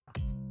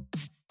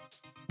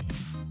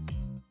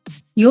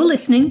You're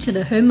listening to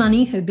the Her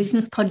Money, Her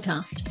Business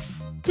podcast.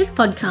 This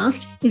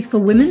podcast is for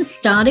women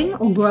starting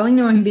or growing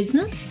their own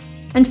business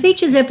and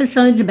features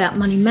episodes about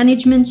money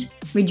management,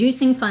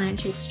 reducing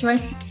financial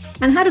stress,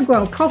 and how to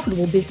grow a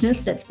profitable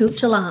business that's built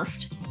to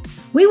last.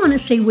 We want to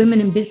see women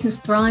in business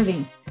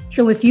thriving.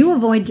 So if you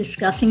avoid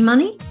discussing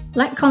money,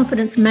 lack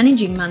confidence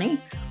managing money,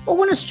 or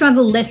want to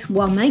struggle less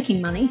while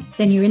making money,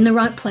 then you're in the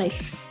right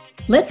place.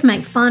 Let's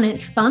make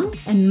finance fun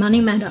and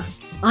money matter.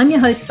 I'm your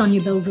host,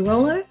 Sonia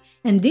Belzarolo,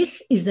 and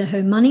this is the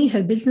Her Money,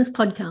 Her Business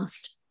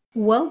podcast.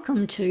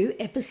 Welcome to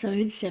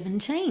episode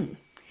 17.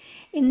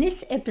 In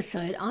this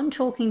episode, I'm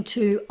talking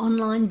to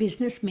online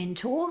business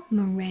mentor,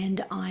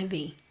 Miranda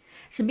Ivey.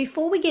 So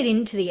before we get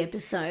into the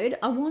episode,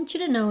 I want you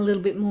to know a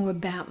little bit more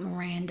about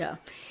Miranda.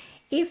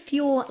 If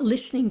you're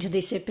listening to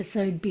this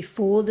episode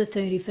before the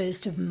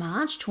 31st of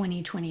March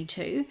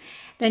 2022,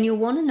 then you'll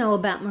want to know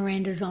about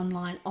Miranda's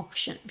online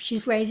auction.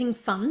 She's raising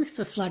funds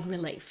for flood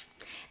relief.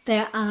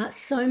 There are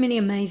so many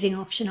amazing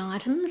auction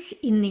items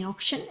in the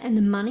auction, and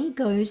the money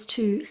goes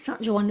to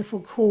such a wonderful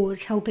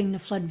cause, helping the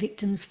flood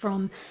victims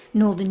from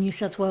northern New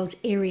South Wales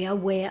area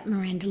where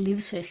Miranda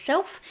lives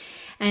herself.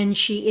 And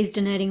she is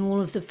donating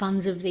all of the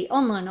funds of the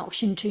online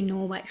auction to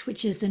Norwax,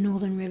 which is the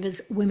Northern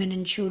Rivers Women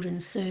and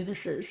Children's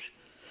Services.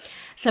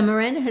 So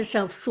Miranda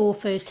herself saw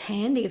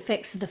firsthand the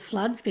effects of the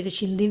floods because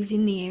she lives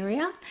in the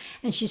area,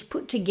 and she's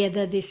put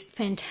together this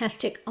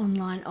fantastic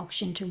online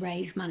auction to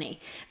raise money.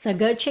 So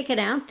go check it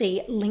out.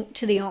 The link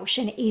to the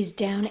auction is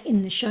down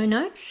in the show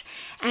notes.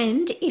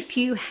 And if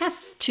you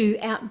have to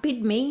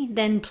outbid me,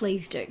 then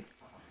please do.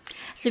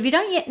 So if you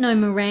don't yet know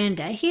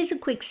Miranda, here's a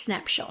quick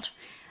snapshot.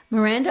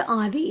 Miranda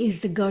Ivey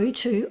is the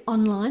go-to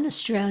online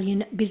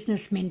Australian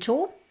business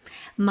mentor,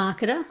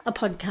 marketer, a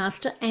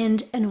podcaster,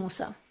 and an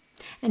author.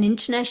 An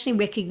internationally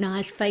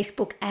recognised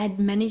Facebook ad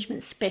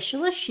management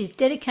specialist, she's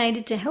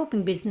dedicated to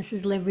helping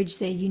businesses leverage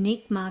their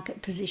unique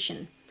market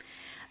position.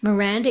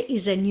 Miranda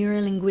is a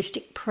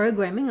neurolinguistic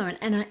programming or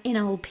an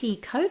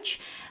NLP coach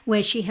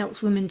where she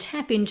helps women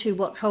tap into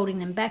what's holding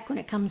them back when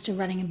it comes to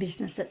running a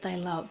business that they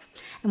love.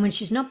 And when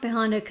she's not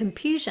behind her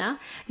computer,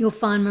 you'll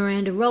find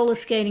Miranda roller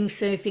skating,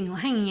 surfing, or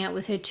hanging out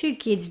with her two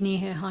kids near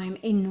her home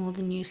in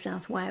northern New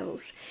South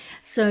Wales.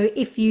 So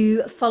if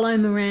you follow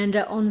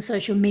Miranda on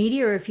social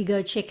media or if you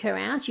go check her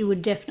out, you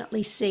would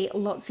definitely see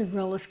lots of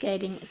roller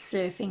skating,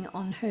 surfing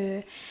on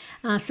her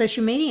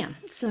social media.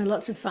 So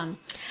lots of fun.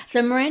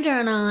 So Miranda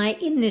and I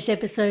in this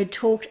episode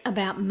talked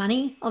about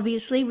money.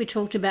 Obviously, we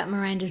talked about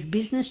Miranda's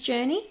business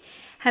journey,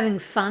 having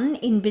fun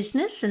in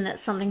business, and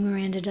that's something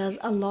Miranda does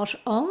a lot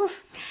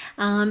of,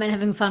 and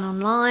having fun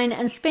online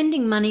and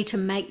spending money to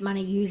make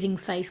money using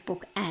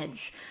Facebook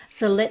ads.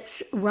 So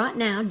let's right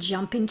now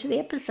jump into the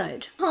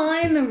episode.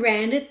 Hi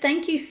Miranda,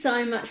 thank you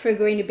so much for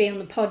agreeing to be on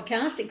the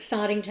podcast.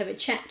 Exciting to have a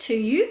chat to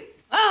you.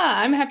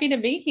 I'm happy to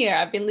be here.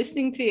 I've been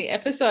listening to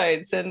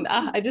episodes and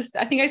I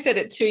think I said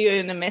it to you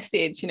in a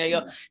message, you've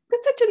got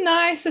such a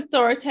nice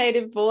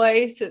authoritative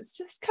voice. It's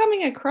just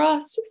coming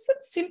across, just some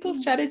simple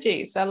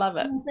strategies. I love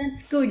it. Well,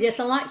 that's good. Yes,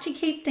 I like to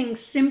keep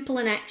things simple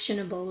and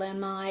actionable. They're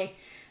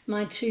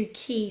my two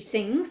key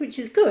things, which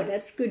is good.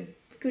 That's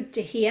good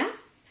to hear.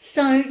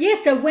 So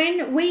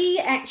when we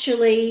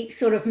actually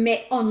sort of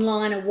met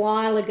online a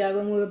while ago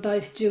when we were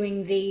both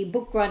doing the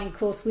book writing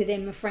course with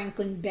Emma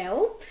Franklin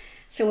Bell,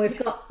 so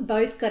we've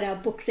both got our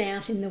books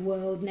out in the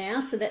world now,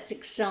 so that's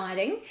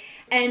exciting.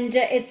 And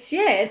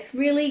it's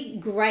really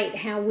great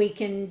how we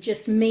can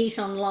just meet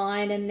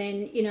online and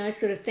then,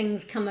 sort of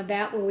things come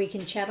about where we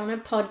can chat on a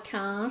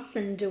podcast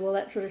and do all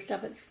that sort of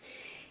stuff.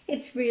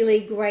 It's really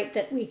great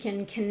that we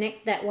can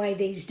connect that way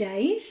these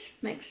days.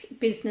 Makes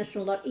business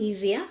a lot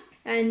easier.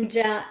 And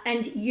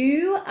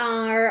you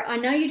are, I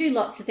know you do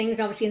lots of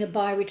things. Obviously in the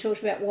bio we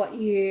talked about what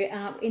you,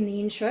 in the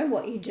intro,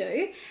 what you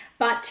do.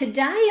 But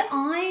today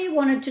I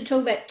wanted to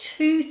talk about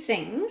two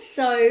things.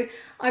 So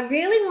I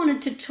really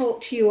wanted to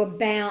talk to you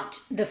about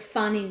the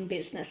fun in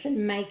business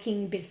and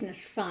making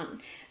business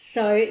fun.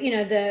 So,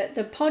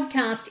 the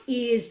podcast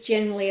is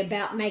generally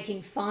about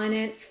making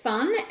finance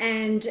fun.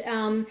 And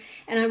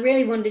I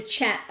really wanted to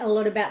chat a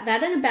lot about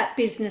that and about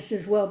business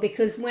as well,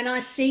 because when I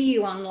see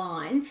you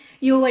online,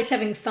 you're always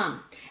having fun.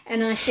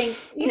 And I think,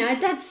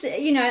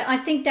 I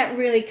think that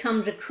really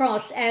comes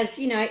across as,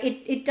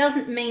 it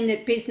doesn't mean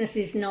that business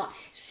is not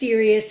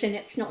serious and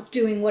it's not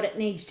doing what it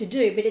needs to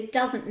do, but it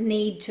doesn't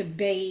need to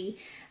be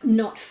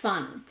not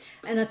fun.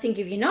 And I think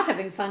if you're not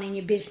having fun in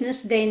your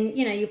business, then,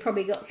 you've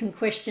probably got some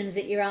questions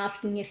that you're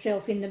asking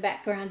yourself in the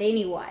background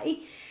anyway.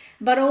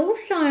 But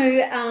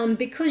also,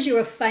 because you're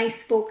a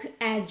Facebook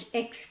ads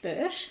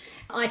expert,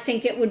 I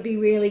think it would be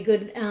really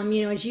good,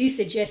 as you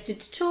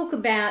suggested, to talk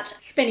about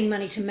spending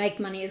money to make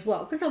money as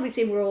well, because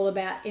obviously we're all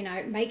about,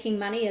 making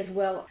money as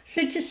well.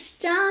 So to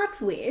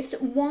start with,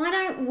 why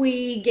don't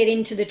we get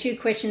into the two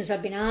questions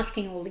I've been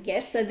asking all the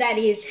guests? So that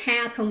is,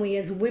 how can we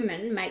as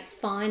women make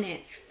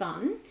finance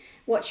fun?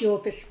 What's your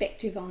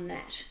perspective on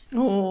that?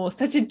 Oh,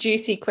 such a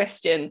juicy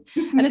question.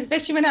 And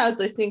especially when I was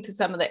listening to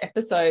some of the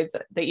episodes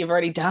that you've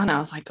already done, I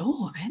was like,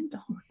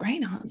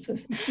 great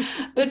answers.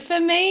 But for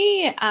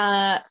me,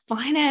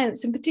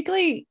 finance, and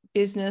particularly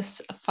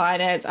business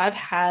finance. I've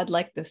had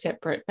like the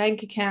separate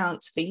bank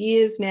accounts for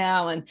years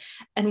now,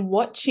 and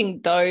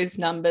watching those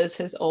numbers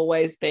has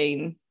always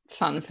been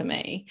fun for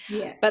me.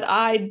 Yeah. But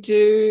I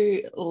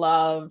do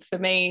love, for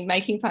me,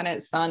 making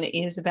finance fun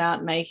is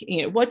about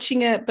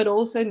watching it, but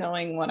also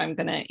knowing what I'm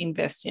going to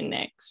invest in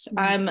next.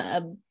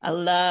 I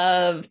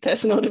love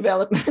personal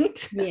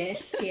development.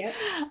 Yes. Yeah.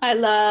 I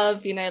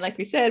love, like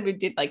we said, we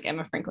did like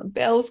Emma Franklin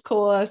Bell's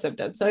course. I've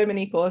done so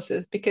many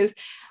courses because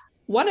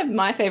one of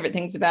my favorite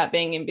things about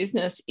being in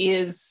business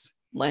is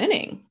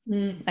learning.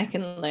 Like,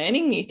 and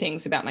learning new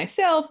things about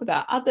myself,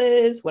 about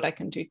others, what I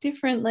can do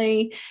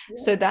differently.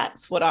 So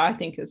that's what I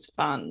think is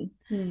fun.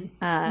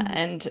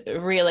 And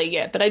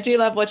really, but I do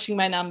love watching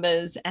my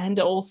numbers and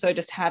also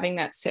just having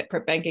that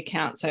separate bank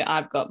account. So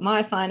I've got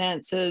my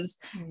finances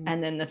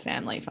and then the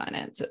family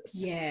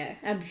finances. Yeah,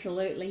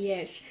 absolutely.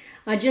 Yes.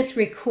 I just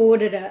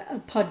recorded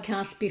a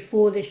podcast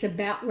before this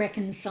about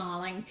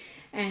reconciling,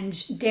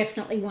 and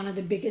definitely one of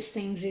the biggest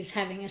things is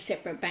having a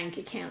separate bank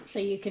account, so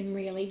you can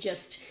really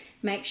just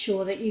make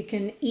sure that you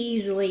can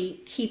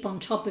easily keep on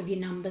top of your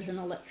numbers and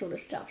all that sort of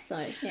stuff.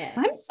 So, yeah.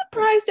 I'm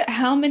surprised at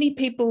how many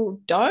people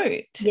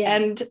don't. Yeah.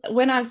 And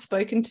when I've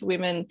spoken to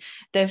women,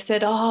 they've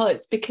said, oh,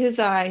 it's because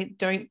I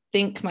don't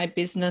think my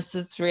business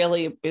is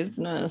really a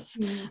business,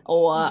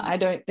 or I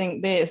don't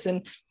think this.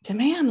 And to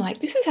me, I'm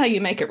like, this is how you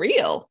make it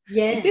real.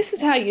 Yeah. Like, this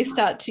is how you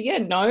start to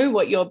know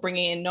what you're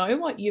bringing in, know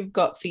what you've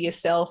got for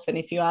yourself. And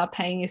if you are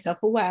paying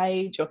yourself a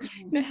wage or,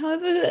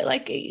 however,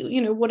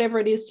 whatever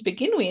it is to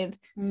begin with,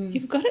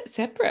 you've got it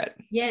separate.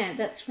 Yeah,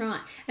 that's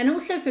right. And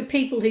also for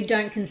people who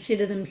don't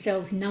consider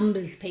themselves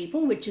numbers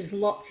people, which is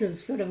lots of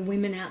sort of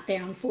women out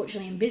there,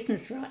 unfortunately, in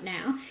business right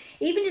now,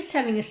 even just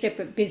having a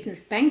separate business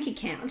bank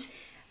account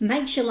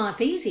makes your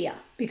life easier,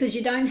 because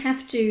you don't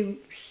have to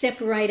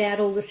separate out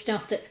all the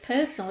stuff that's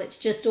personal. It's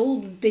just all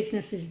the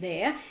business is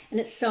there, and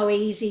it's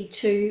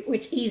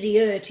it's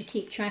easier to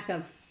keep track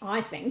of,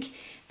 I think,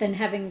 than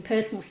having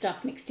personal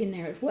stuff mixed in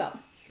there as well.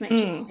 It makes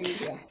it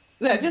easier.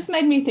 That just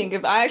made me think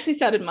of, I actually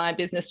started my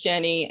business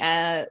journey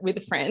with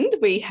a friend.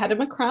 We had a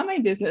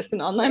macrame business,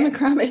 an online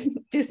macrame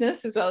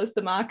business, as well as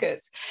the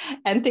markets.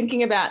 And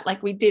thinking about,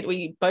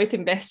 we both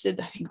invested,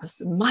 I think it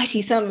was a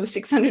mighty sum of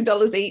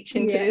 $600 each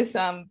into this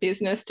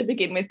business to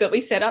begin with. But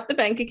we set up the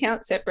bank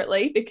account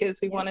separately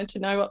because we wanted to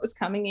know what was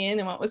coming in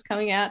and what was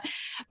coming out.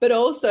 But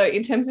also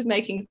in terms of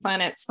making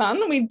finance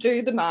fun, we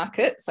do the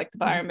markets, like the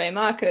Byron Bay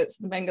markets,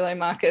 the Bangalore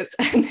markets,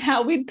 and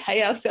how we'd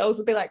pay ourselves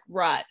would be like,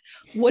 right,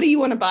 what do you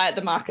want to buy at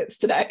the markets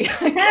today?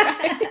 And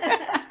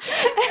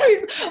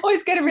we'd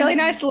always get a really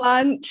nice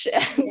lunch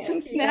and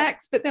some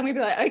snacks, but then we'd be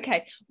like,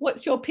 okay,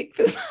 what's your pick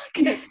for the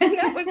market? And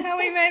that was how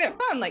we made it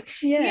fun.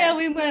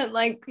 We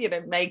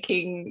weren't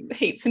making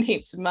heaps and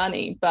heaps of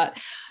money, but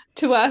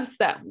to us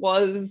that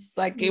was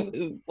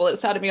it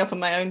started me off on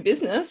my own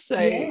business, so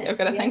I've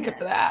got to thank it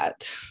for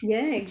that.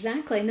 Yeah,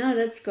 exactly. No,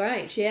 that's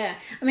great. Yeah,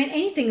 I mean,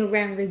 anything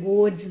around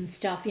rewards and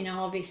stuff,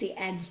 obviously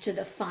adds to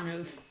the fun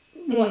of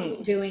what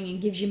you're doing and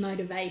gives you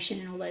motivation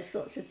and all those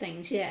sorts of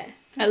things. Yeah.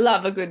 I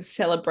love a good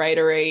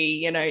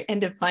celebratory,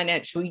 end of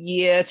financial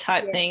year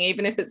type thing.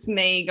 Even if it's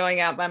me going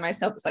out by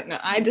myself, it's like, no,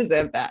 I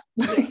deserve that.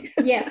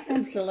 Yeah,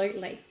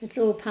 absolutely. It's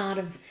all part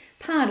of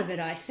it,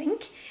 I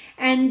think.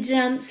 And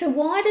so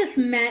why does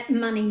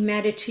money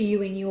matter to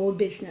you in your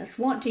business?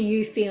 What do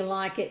you feel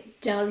like it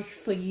does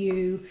for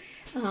you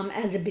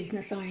as a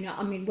business owner?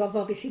 I mean, we've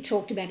obviously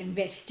talked about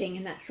investing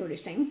and that sort of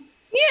thing.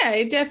 Yeah,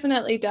 it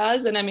definitely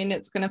does. And I mean,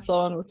 it's going to flow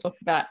on. We'll talk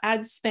about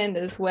ad spend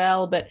as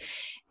well, but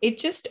it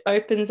just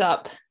opens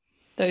up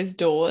those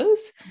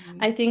doors.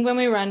 I think when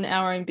we run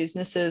our own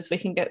businesses, we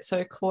can get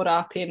so caught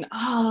up in,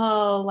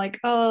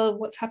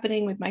 what's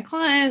happening with my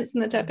clients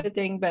and the type of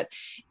thing. But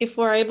if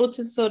we're able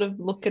to sort of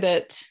look at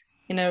it,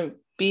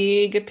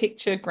 bigger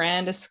picture,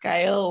 grander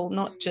scale,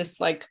 not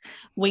just like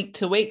week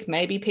to week,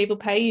 maybe people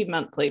pay you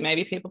monthly,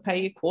 maybe people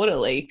pay you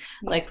quarterly.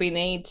 We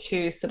need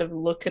to sort of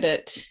look at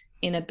it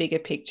in a bigger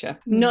picture.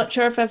 Not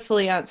sure if I've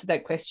fully answered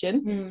that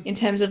question in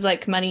terms of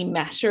money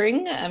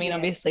mattering. I mean,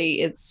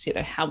 obviously it's,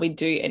 how we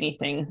do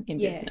anything in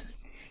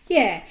business.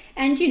 Yeah.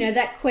 And,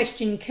 that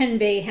question can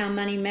be how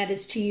money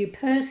matters to you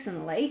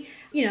personally,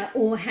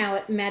 or how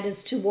it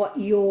matters to what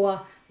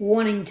you're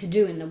wanting to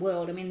do in the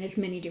world. I mean, there's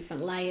many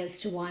different layers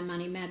to why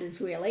money matters,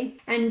 really.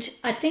 And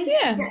I think,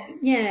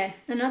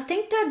 and I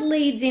think that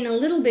leads in a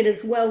little bit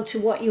as well to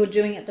what you're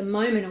doing at the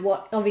moment, and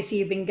what obviously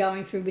you've been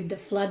going through with the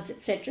floods,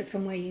 etc.,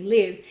 from where you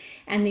live,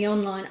 and the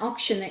online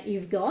auction that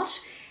you've got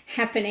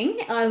happening.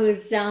 I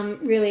was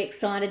really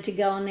excited to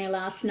go on there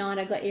last night.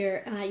 I got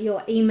your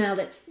email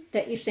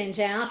that you sent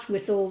out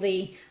with all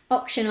the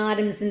auction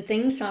items and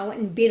things, so I went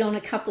and bid on a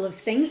couple of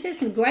things. There's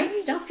some great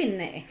stuff in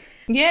there.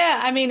 Yeah,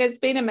 I mean, it's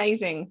been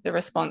amazing, the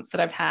response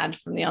that I've had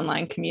from the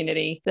online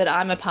community that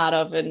I'm a part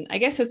of. And I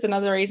guess it's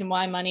another reason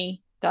why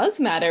money does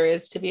matter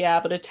is to be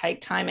able to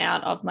take time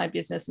out of my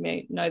business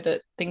and know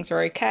that things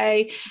are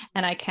okay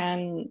and I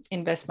can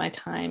invest my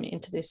time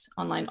into this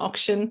online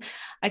auction.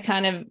 I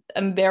kind of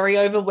am very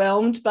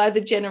overwhelmed by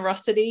the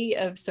generosity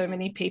of so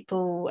many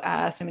people,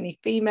 so many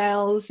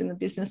females in the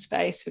business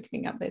space for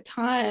giving up their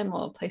time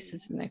or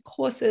places in their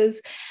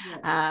courses.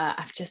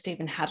 I've just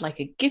even had like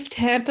a gift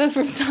hamper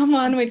from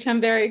someone, which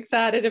I'm very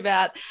excited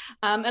about.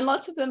 And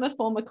lots of them are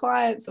former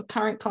clients or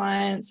current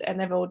clients, and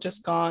they've all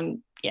just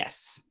gone,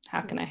 yes,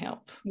 how can I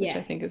help? Which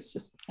I think is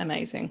just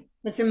amazing.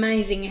 It's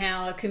amazing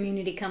how a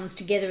community comes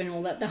together and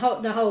all that. The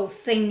whole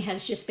thing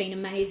has just been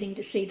amazing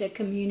to see the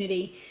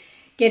community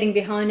getting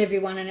behind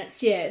everyone, and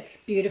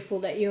it's beautiful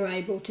that you're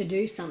able to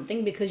do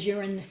something because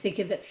you're in the thick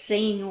of it,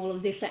 seeing all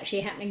of this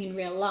actually happening in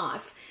real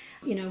life.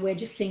 You know, we're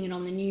just seeing it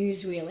on the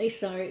news, really.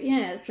 So,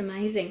 yeah, it's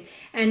amazing.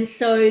 And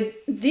so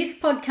this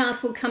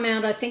podcast will come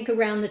out, I think,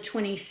 around the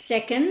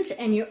 22nd,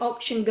 and your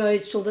auction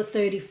goes till the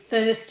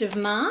 31st of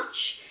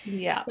March.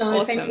 Yeah, so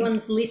awesome. If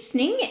anyone's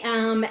listening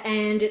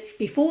and it's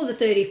before the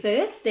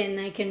 31st, then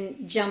they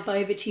can jump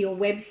over to your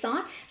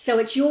website. So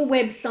it's your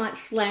website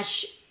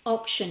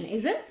 /auction,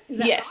 is it?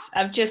 Yes,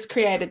 right? I've just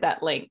created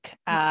that link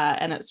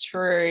and it's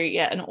through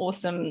an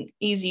awesome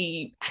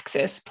easy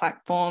access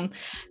platform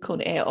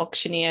called Air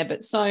Auctioneer,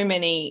 but so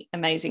many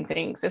amazing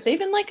things. There's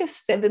even like a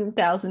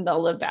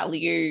 $7,000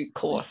 value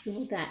course. I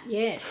saw that,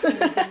 yes, that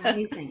was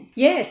amazing.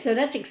 Yeah, so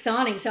that's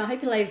exciting. So I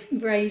hope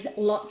you'll raise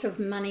lots of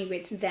money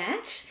with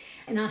that,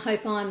 and I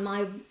hope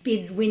my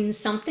bids win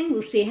something.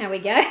 We'll see how we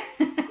go.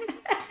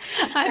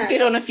 I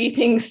bid on a few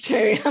things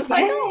too. I'm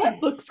like, oh,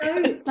 that looks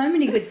good. So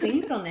many good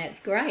things on there. It's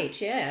great,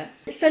 yeah.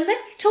 So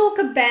let's talk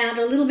about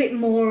a little bit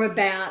more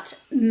about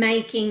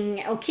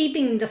making or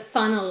keeping the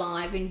fun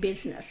alive in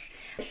business.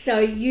 So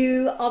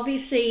you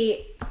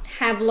obviously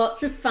have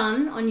lots of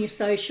fun on your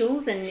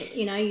socials, and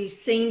you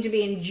seem to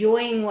be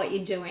enjoying what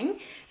you're doing.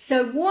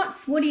 So what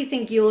do you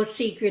think your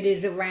secret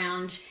is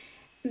around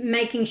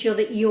making sure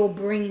that you're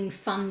bringing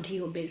fun to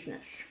your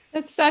business?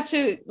 That's such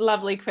a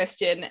lovely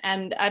question.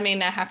 And I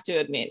mean, I have to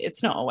admit,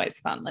 it's not always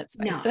fun, let's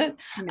face it.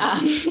 No.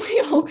 We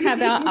all have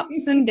our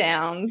ups and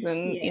downs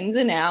and ins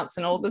and outs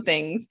and all the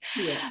things.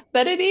 Yeah.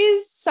 But it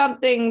is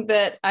something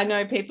that I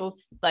know people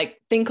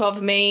think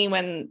of me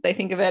when they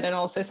think of it, and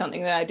also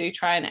something that I do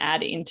try and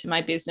add into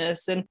my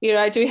business. And,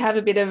 I do have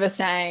a bit of a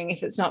saying,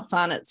 if it's not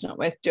fun, it's not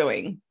worth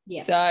doing.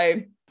 Yeah.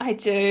 So I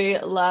do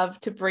love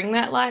to bring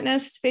that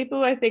lightness to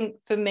people. I think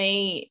for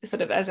me,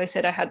 sort of, as I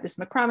said, I had this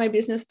macrame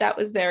business that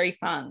was very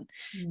fun.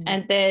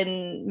 And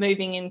then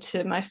moving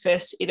into my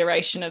first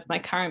iteration of my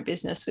current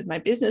business with my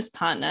business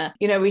partner,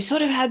 we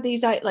sort of had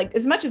these,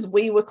 as much as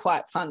we were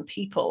quite fun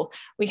people,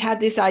 we had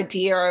this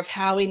idea of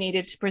how we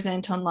needed to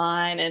present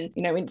online, and,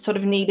 we sort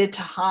of needed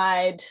to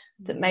hide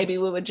that maybe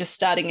we were just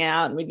starting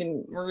out and we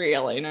didn't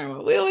really know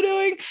what we were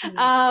doing.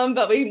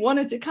 But we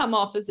wanted to come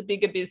off as a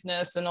bigger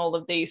business and all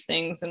of these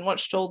things, and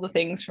watched all the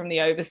things from the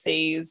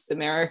overseas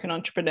American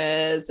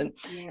entrepreneurs, and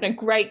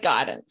great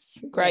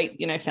guidance, great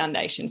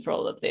foundation for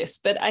all of this.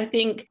 But I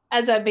think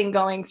as I've been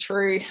going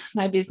through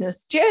my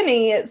business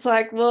journey, it's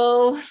like,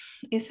 well,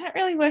 is that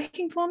really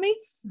working for me?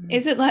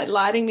 Is it like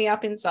lighting me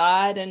up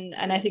inside? And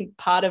I think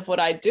part of what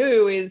I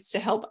do is to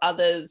help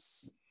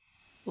others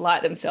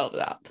light themselves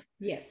up.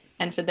 Yeah.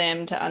 And for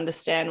them to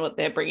understand what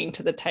they're bringing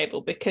to the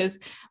table, because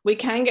we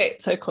can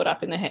get so caught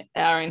up in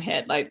our own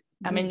head.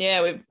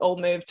 We've all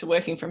moved to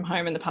working from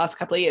home in the past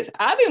couple of years.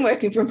 I've been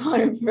working from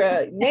home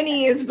for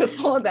many years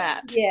before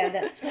that. Yeah,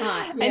 that's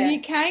right. Yeah. And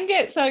you can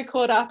get so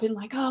caught up in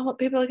what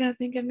people are going to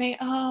think of me.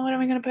 Oh, what am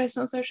I going to post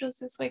on socials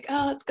this week?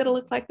 Oh, it's got to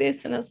look like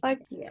this. And it's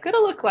it's got to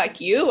look like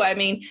you. I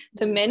mean,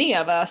 for many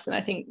of us, and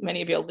I think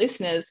many of your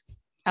listeners,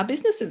 our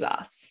business is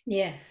us.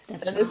 Yeah,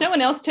 that's right. There's no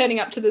one else turning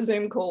up to the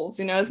Zoom calls,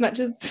 as much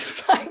as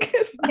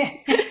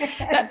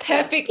that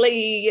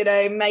perfectly,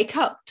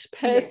 make-upped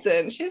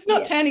person. Yeah. She's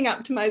not turning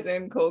up to my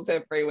Zoom calls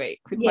every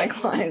week with my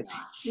clients.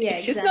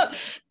 She's not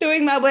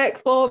doing my work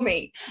for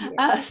me.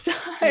 Yeah. So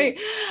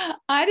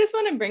I just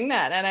want to bring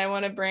that, and I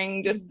want to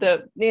bring just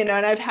and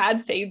I've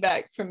had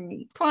feedback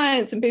from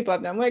clients and people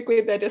I've done work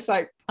with. They're just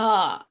like,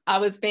 I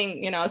was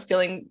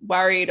feeling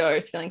worried, or I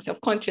was feeling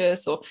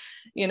self-conscious, or,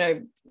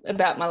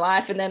 about my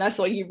life, and then I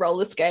saw you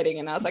roller skating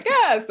and I was like,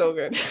 it's all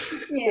good.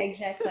 Yeah,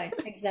 exactly.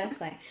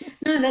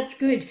 No, that's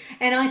good.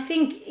 And I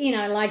think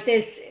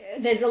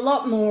there's a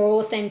lot more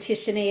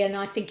authenticity, and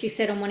I think you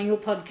said on one of your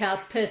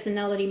podcasts,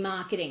 personality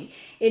marketing.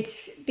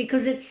 It's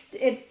because it's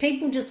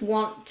people just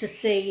want to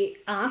see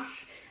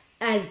us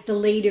as the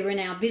leader in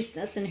our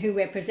business and who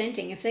we're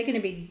presenting. If they're going to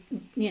be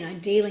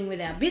dealing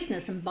with our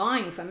business and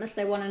buying from us,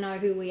 they want to know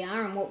who we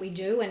are and what we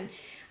do. And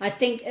I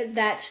think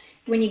that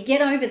when you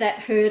get over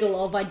that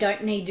hurdle of I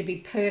don't need to be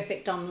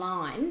perfect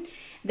online,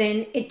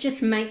 then it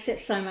just makes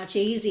it so much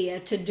easier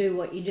to do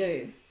what you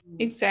do.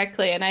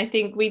 Exactly. And I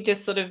think we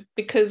just sort of,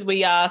 because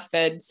we are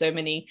fed so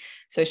many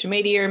social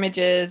media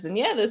images, and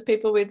there's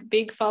people with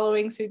big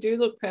followings who do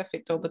look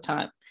perfect all the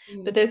time.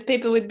 But there's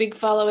people with big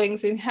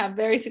followings who have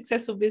very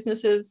successful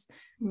businesses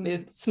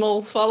with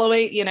small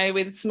following,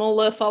 with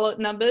smaller follow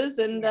numbers,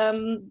 and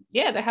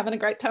they're having a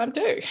great time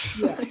too.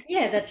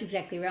 Yeah, that's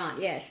exactly right.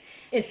 Yes,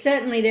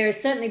 there are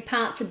certainly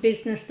parts of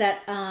business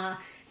that are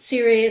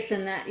serious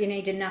and that you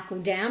need to knuckle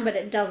down, but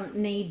it doesn't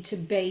need to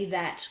be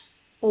that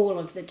all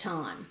of the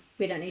time.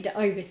 We don't need to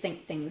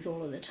overthink things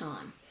all of the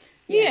time.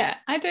 Yeah,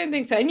 I don't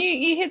think so. And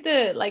you hit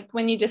the, like,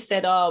 when you just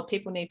said, oh,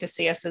 people need to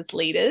see us as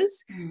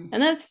leaders.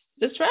 And that's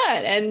just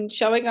right. And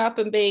showing up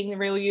and being the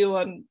real you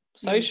on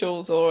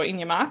socials or in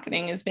your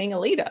marketing is being a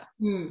leader.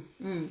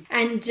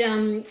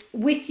 And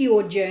with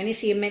your journey,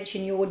 so you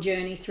mentioned your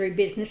journey through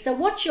business. So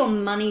what's your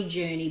money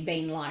journey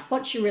been like?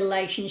 What's your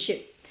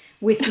relationship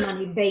with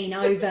money been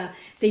over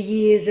the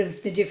years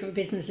of the different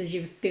businesses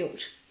you've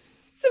built?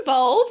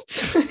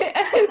 Evolved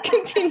and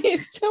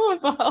continues to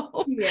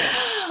evolve.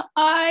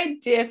 I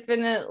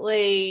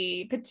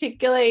definitely,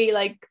 particularly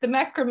like the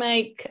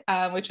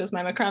macrame, which was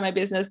my macrame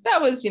business,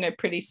 that was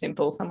pretty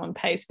simple. Someone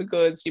pays for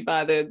goods, you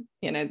buy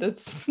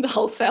that's the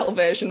wholesale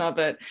version of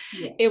it.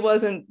 It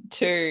wasn't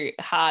too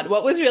hard.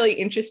 What was really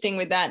interesting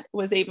with that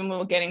was even we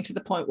were getting to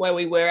the point where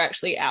we were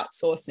actually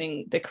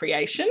outsourcing the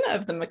creation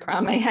of the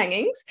macrame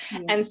hangings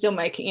and still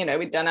making,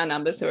 we'd done our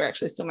numbers, so we're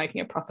actually still making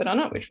a profit on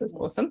it, which was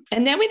awesome.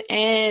 And then with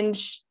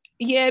Ange,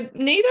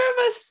 neither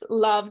of us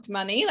loved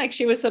money. Like,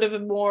 she was sort of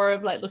more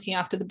of like looking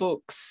after the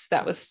books.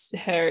 That was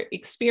her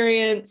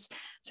experience.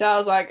 So I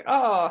was like,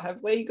 oh,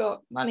 have we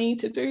got money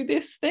to do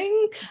this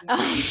thing?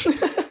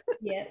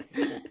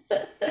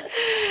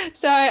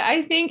 So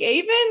I think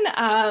even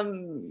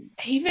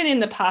in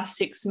the past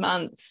 6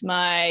 months,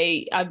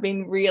 I've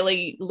been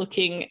really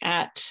looking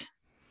at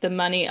the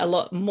money a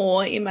lot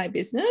more in my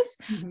business,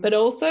 but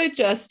also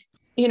just,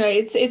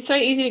 it's so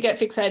easy to get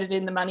fixated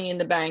in the money in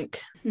the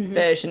bank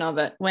version of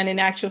it, when in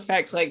actual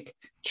fact, like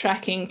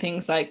tracking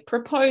things like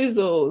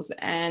proposals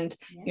and,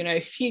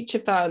 future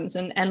funds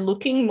and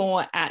looking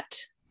more at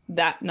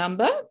that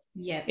number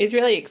is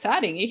really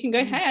exciting. You can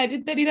go, hey, I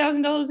did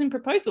 $30,000 in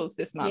proposals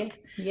this month.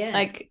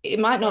 Like, it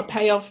might not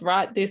pay off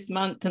right this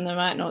month and they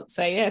might not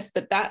say yes,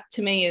 but that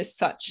to me is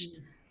such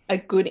a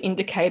good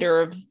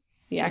indicator of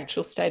the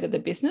actual state of the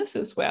business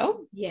as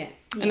well.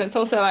 And it's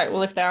also like,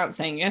 well, if they aren't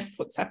saying yes,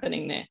 what's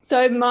happening there?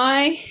 So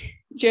my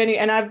journey,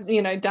 and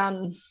I've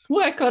done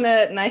work on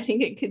it, and I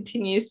think it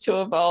continues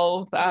to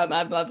evolve.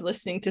 I've loved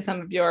listening to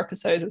some of your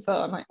episodes as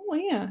well. I'm like, oh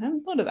yeah, I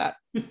haven't thought of that.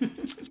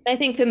 I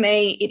think for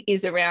me it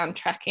is around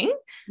tracking,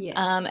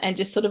 and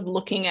just sort of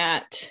looking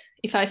at,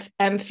 if I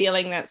am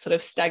feeling that sort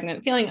of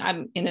stagnant feeling.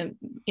 I'm in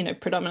a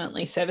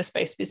predominantly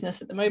service-based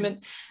business at the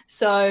moment,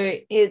 so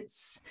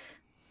it's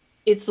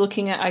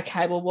looking at,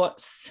 okay, well,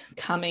 what's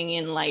coming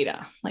in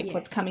later? Like,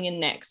 what's coming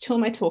in next? Who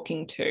am I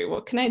talking to?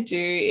 What can I do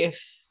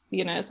if,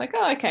 it's like,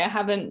 oh, okay, I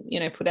haven't,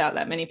 put out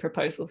that many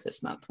proposals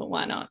this month. Well,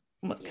 why not?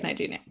 What can I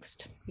do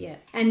next?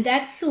 And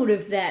that's sort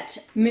of that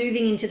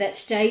moving into that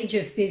stage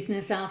of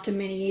business after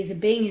many years of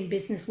being in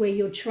business, where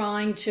you're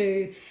trying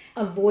to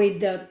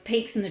avoid the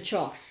peaks and the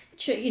troughs,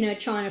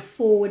 trying to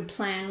forward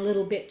plan a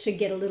little bit to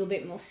get a little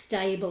bit more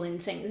stable in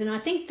things. And I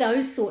think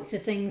those sorts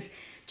of things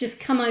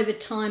just come over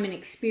time and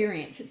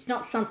experience. It's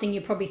not something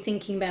you're probably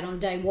thinking about on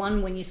day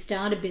one when you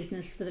start a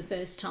business for the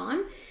first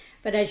time,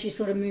 but as you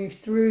sort of move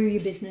through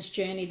your business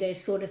journey, there's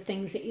sort of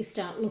things that you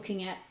start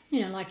looking at,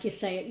 like you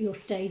say, at your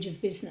stage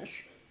of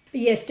business.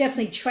 But yes,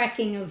 definitely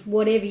tracking of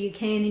whatever you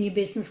can in your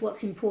business,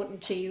 what's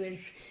important to you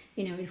is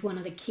one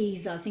of the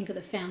keys, I think, of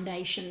the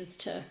foundations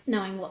to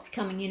knowing what's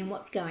coming in and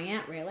what's going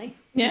out, really.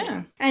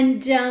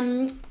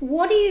 And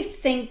what do you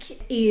think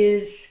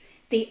is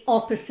the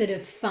opposite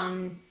of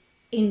fun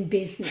in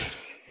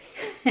business?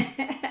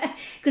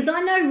 Because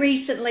I know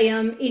recently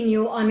I'm in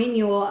your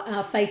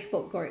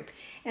Facebook group,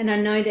 and I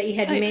know that you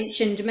had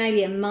mentioned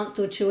maybe a month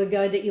or two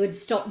ago that you had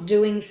stopped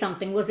doing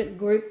something. Was it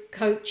group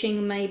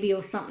coaching maybe,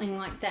 or something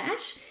like that?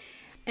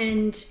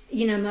 And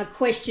my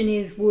question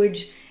is, were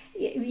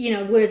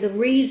the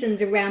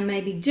reasons around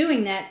maybe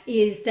doing that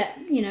is that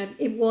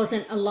it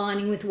wasn't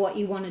aligning with what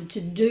you wanted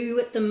to do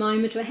at the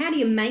moment? Or how do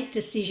you make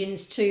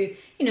decisions to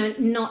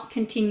not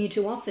continue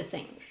to offer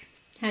things?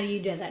 How do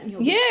you do that in your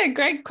business? Yeah,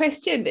 great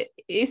question.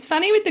 It's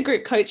funny with the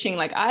group coaching,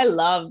 like, I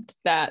loved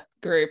that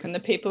group and the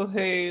people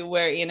who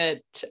were in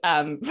it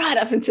right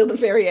up until the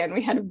very end.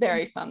 We had a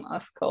very fun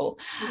last call,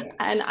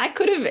 and I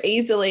could have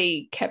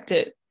easily kept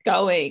it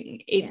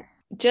going. It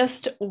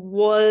just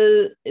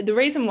was, the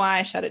reason why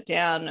I shut it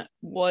down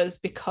was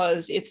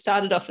because it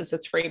started off as a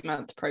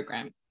 3-month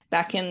program.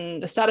 Back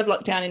in the start of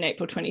lockdown in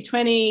April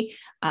 2020,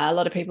 a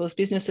lot of people's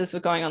businesses were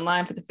going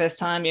online for the first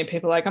time.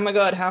 People were like, oh my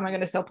God, how am I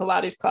going to sell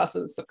Pilates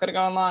classes? I've got to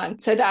go online.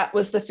 So that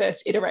was the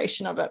first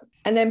iteration of it.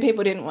 And then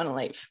people didn't want to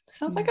leave.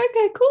 So I was like,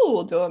 okay, cool,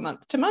 we'll do a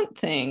month-to-month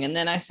thing. And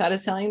then I started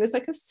selling this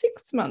like a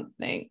 6-month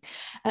thing,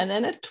 and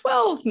then a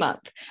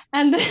 12-month.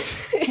 And then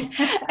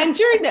and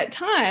during that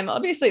time,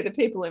 obviously the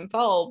people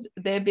involved,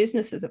 their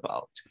businesses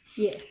evolved.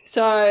 Yes.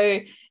 So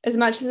as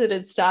much as it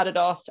had started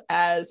off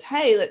as,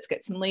 hey, let's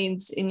get some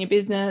leads in your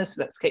business,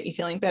 let's get you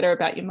feeling better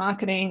about your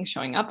marketing,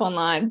 showing up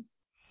online,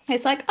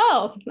 it's like,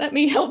 oh, let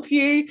me help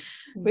you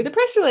with a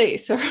press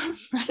release or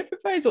write a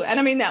proposal. And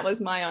I mean, that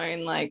was my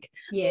own like,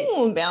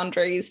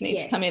 boundaries need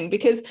to come in,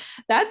 because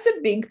that's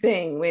a big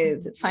thing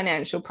with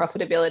financial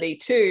profitability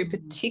too,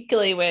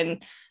 particularly when,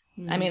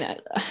 I mean, I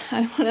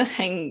don't want to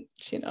hang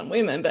shit on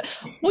women, but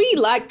we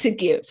like to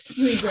give.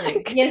 We do.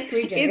 Like, yes,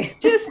 we do. It's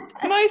just,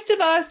 most of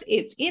us,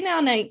 it's in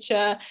our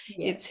nature.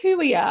 It's who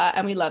we are,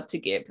 and we love to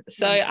give.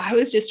 So I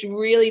was just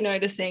really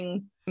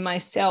noticing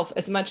myself,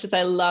 as much as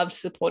I loved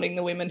supporting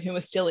the women who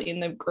were still in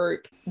the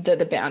group, that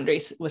the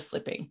boundaries were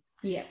slipping.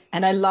 Yeah.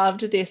 And I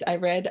loved this. I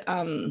read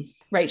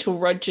Rachel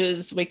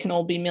Rodgers' We Can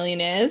All Be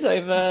Millionaires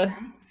over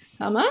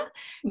summer.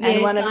 Yes,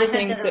 and one of the I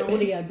things had that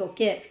audio book.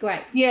 Yeah, it's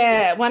great.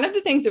 Yeah. One of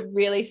the things that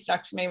really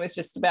stuck to me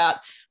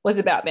was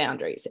about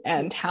boundaries,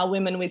 and how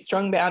women with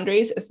strong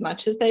boundaries, as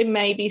much as they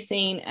may be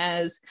seen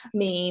as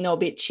mean or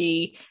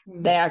bitchy,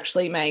 they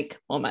actually make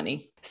more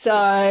money. So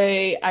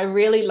I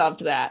really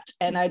loved that.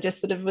 And I just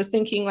sort of was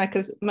thinking, like,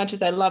 as much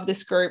as I love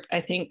this group, I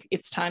think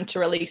it's time to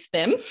release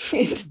them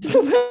into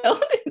the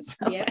world in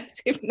some ways,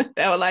 even though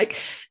they were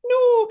like,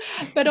 no,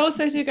 but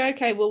also to go,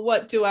 okay, well,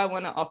 what do I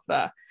want to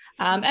offer?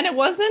 And I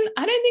don't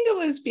think it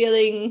was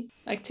feeling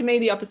like, to me,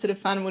 the opposite of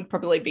fun would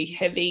probably be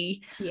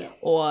heavy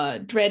or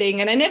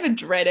dreading. And I never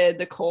dreaded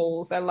the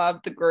calls. I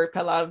loved the group.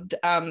 I loved,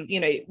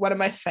 one of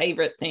my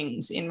favorite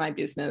things in my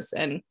business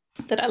and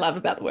that I love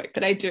about the work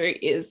that I do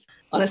is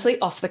honestly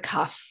off the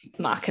cuff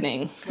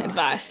marketing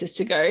advice, is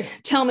to go,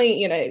 tell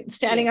me,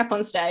 standing up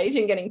on stage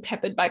and getting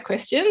peppered by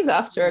questions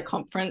after a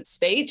conference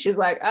speech is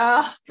like,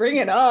 bring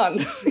it on.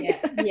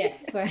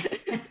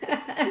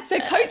 So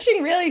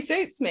coaching really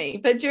suits me.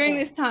 But during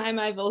this time,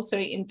 I've also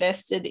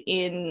invested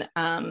in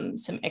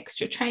some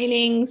extra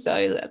training.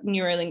 So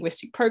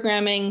neuro-linguistic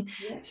programming.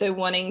 So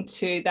wanting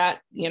to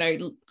that,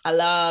 I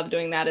love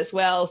doing that as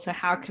well. So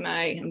how can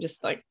I'm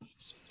just like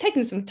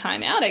taking some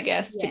time out, I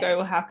guess, to go,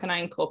 well, how can I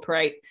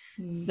incorporate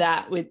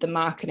that with the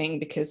marketing?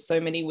 Because so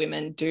many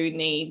women do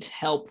need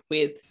help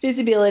with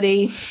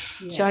visibility,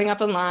 showing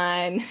up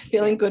online,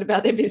 feeling good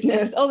about their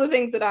business, all the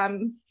things that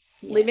I'm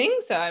living.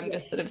 So I'm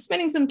just sort of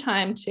spending some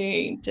time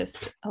to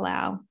just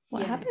allow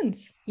what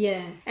happens.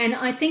 Yeah. And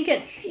I think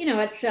it's,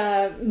 it's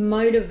a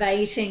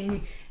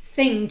motivating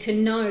thing to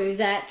know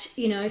that,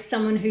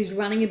 someone who's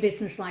running a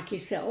business like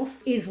yourself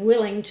is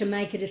willing to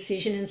make a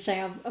decision and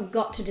say, I've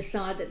got to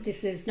decide that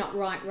this is not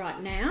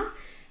right now,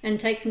 and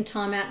take some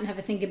time out and have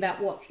a think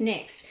about what's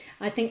next.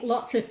 I think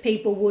lots of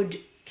people would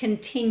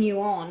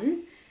continue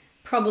on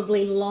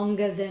probably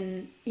longer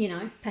than,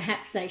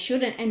 perhaps they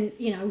should. And,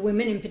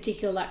 women in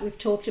particular, like we've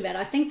talked about,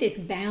 I think this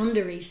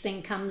boundaries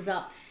thing comes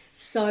up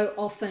so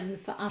often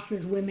for us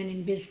as women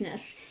in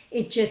business.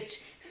 It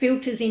just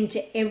filters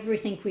into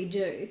everything we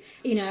do,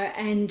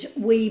 and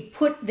we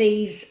put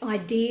these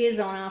ideas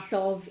on us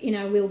of,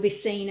 we'll be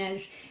seen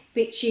as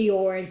bitchy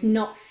or as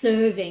not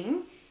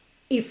serving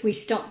if we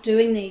stop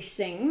doing these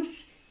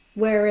things.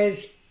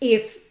 Whereas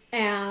if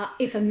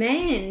a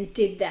man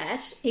did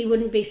that, he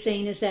wouldn't be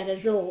seen as that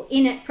at all,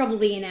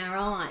 probably in our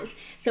eyes.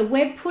 So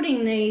we're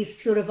putting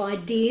these sort of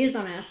ideas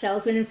on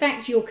ourselves when in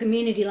fact your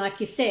community, like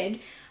you said,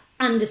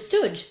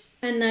 understood,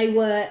 and they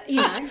were,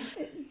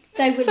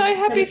 they were so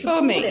happy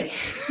for me.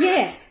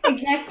 Yeah,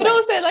 exactly. But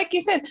also, like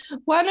you said,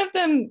 one of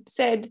them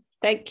said,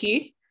 thank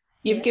you.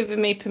 You've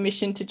given me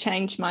permission to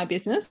change my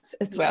business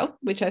as well,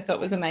 which I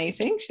thought was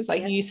amazing. She's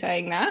like, you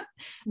saying that.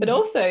 But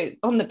also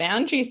on the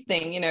boundaries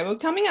thing, we're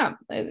coming up,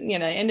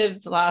 end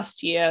of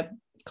last year,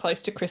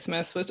 close to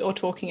Christmas, was all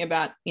talking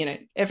about,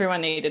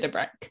 everyone needed a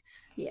break.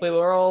 We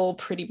were all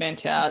pretty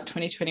burnt out.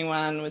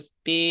 2021 was a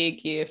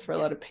big year for a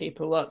lot of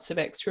people, lots of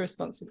extra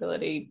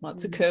responsibility,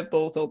 lots of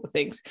curveballs, all the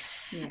things.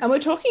 And we're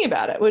talking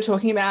about it. We're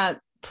talking about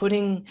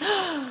putting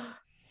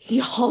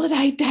your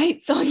holiday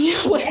dates on your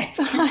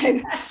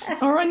website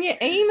or on your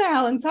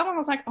email. And someone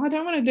was like, I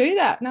don't want to do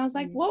that. And I was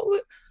like,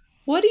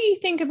 what do you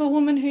think of a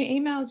woman who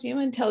emails you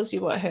and tells you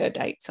what her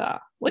dates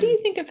are? What do you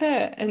think of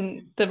her?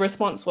 And the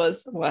response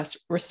was, well, I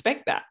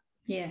respect that.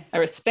 Yeah. I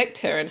respect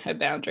her and her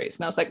boundaries.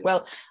 And I was like,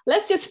 well,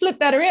 let's just flip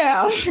that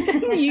around.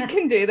 You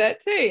can do that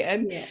too.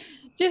 And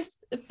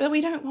but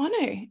we don't want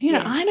to,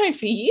 I know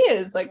for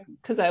years, like,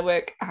 because I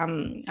work,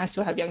 I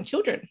still have young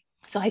children.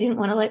 So I didn't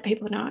want to let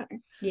people know.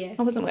 Yeah.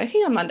 I wasn't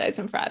working on Mondays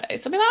and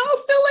Fridays. So I'd be like, I'll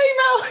still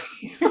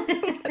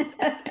email.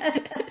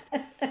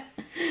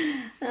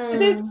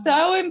 But it's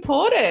so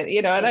important,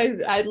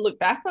 and I look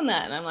back on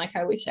that and I'm like,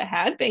 I wish I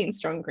had been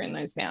stronger in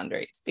those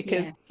boundaries,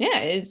 because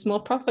it's more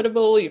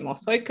profitable, you're more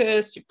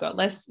focused, you've got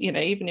less,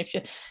 even if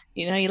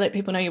you let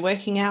people know your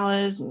working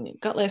hours and you've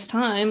got less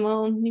time,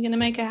 well, you're going to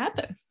make it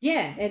happen.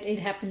 Yeah, it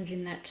happens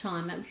in that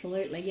time.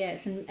 Absolutely.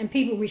 Yes. And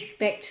people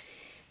respect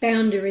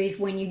boundaries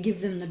when you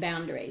give them the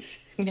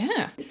boundaries.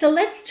 Yeah. So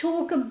let's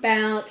talk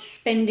about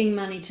spending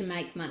money to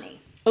make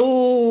money.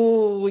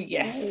 Oh,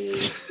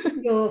 yes.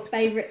 Your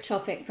favorite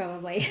topic,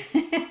 probably.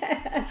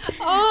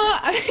 Oh,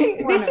 I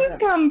mean, One this of has them.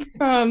 come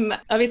from,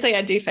 obviously,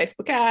 I do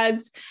Facebook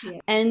ads. Yeah.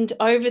 And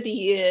over the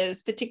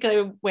years,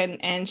 particularly when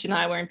Ange and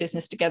I were in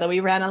business together, we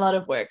ran a lot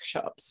of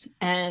workshops.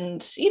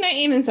 And,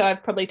 even so,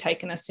 I've probably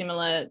taken a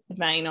similar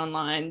vein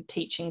online,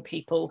 teaching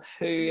people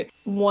who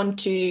want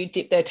to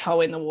dip their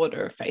toe in the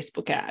water of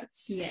Facebook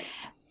ads. Yeah.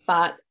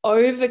 But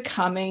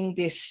overcoming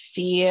this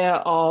fear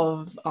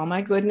of, oh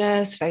my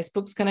goodness,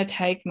 Facebook's going to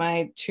take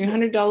my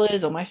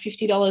 $200 or my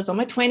 $50 or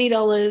my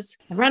 $20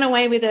 and run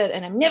away with it,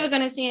 and I'm never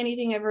going to see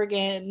anything ever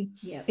again,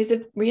 is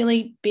a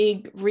really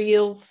big,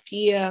 real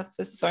fear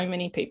for so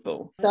many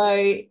people.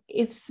 So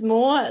it's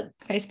more,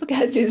 Facebook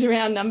ads is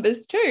around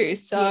numbers too.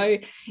 So,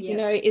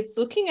 it's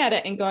looking at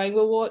it and going,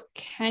 well, what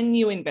can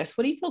you invest?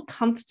 What do you feel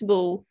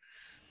comfortable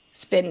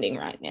spending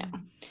right now?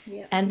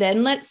 Yeah. And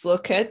then let's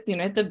look at,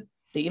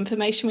 the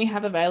information we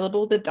have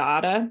available, the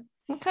data,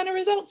 what kind of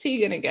results are you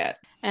going to get?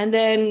 And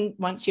then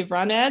once you've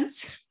run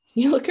ads,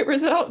 you look at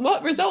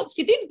what results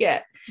you did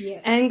get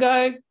and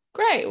go,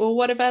 great, well,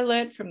 what have I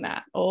learned from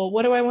that? Or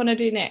what do I want to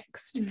do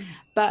next?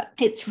 But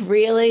it's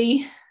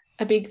really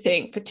a big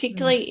thing,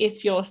 particularly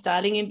if you're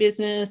starting in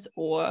business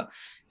or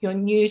you're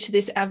new to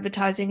this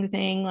advertising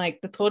thing,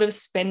 like the thought of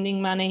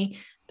spending money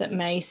that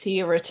may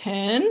see a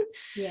return.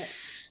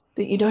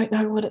 That you don't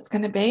know what it's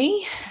going to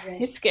be.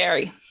 It's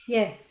scary.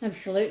 Yeah,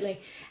 absolutely.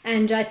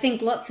 And I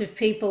think lots of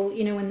people,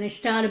 when they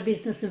start a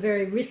business are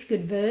very risk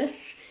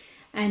adverse.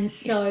 And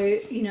so,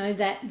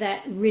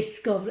 that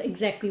risk of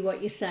exactly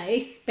what you say,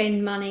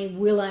 spend money,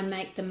 will I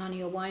make the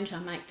money or won't I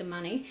make the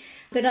money?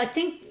 But I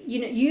think,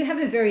 you have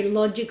a very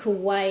logical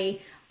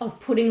way of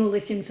putting all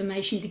this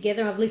information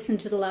together. I've listened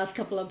to the last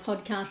couple of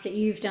podcasts that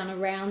you've done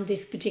around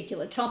this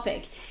particular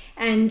topic,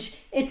 and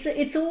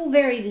it's all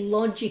very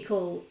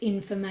logical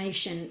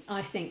information,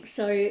 I think.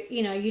 So,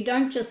 you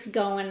don't just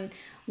go and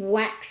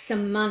whack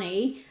some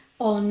money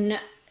on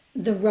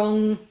the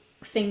wrong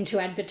thing to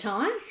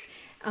advertise,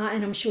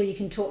 and I'm sure you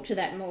can talk to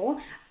that more,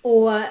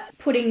 or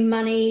putting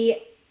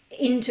money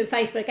into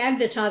Facebook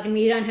advertising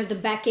where you don't have the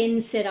back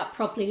end set up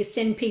properly to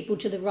send people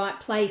to the right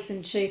place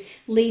and to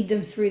lead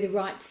them through the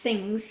right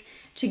things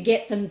to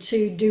get them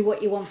to do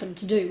what you want them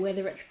to do,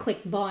 whether it's click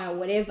buy or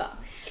whatever.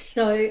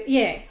 So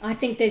I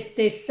think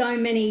there's so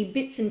many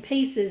bits and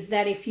pieces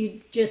that if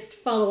you just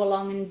follow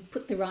along and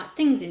put the right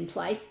things in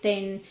place,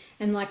 then,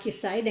 and like you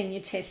say, then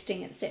you're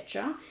testing,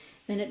 etc.,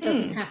 then it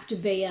doesn't have to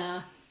be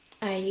a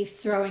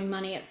throwing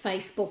money at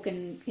Facebook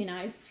and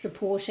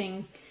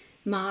supporting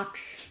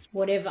Mark's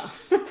whatever.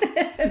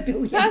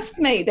 Trust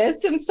me,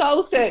 there's some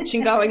soul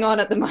searching going on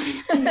at the moment.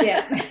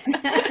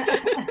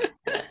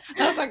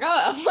 I was like,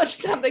 I watched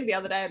something the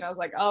other day and I was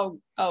like, I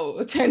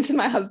turned to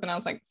my husband. I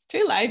was like, it's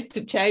too late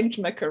to change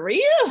my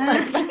career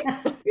on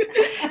Facebook.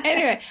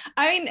 Anyway,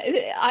 I mean,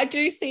 I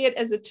do see it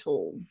as a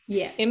tool.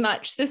 In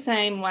much the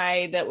same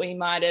way that we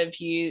might have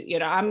used,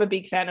 I'm a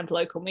big fan of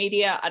local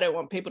media. I don't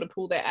want people to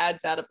pull their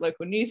ads out of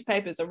local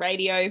newspapers or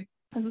radio.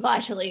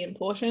 Vitally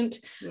important.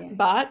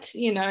 But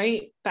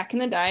back in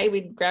the day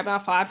we'd grab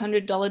our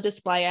 $500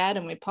 display ad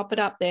and we'd pop it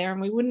up there and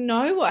we wouldn't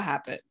know what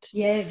happened.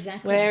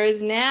 Exactly.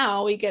 Whereas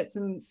now we get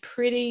some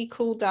pretty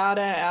cool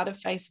data out of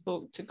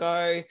Facebook to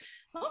go,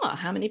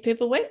 how many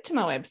people went to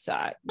my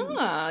website?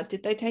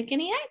 Did they take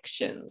any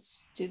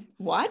actions?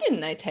 Why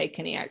didn't they take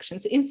any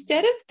actions?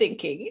 Instead of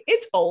thinking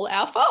it's all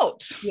our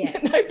fault.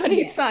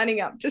 Nobody's signing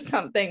up to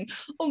something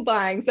or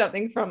buying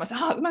something from us.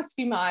 It must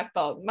be my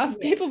fault.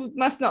 People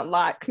must not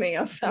like me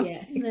or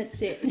something.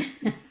 That's it.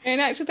 In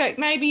actual fact,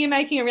 maybe you're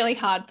making it really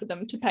hard for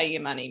them to pay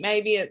your money.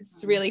 Maybe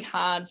it's really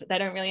hard. They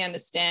don't really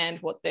understand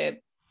what they're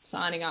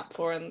signing up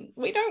for, and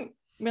we don't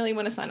really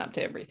want to sign up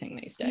to everything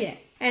these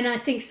days. And I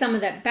think some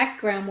of that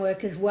background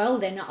work as well,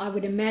 then I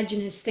would imagine,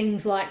 is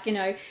things like,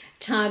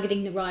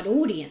 targeting the right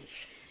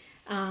audience.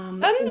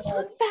 And the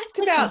fun fact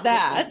about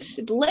that,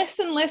 less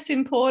and less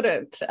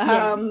important.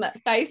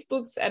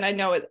 Facebook's, and I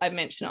know I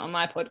mentioned it on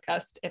my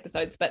podcast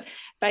episodes, but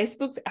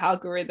Facebook's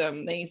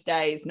algorithm these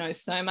days knows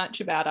so much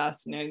about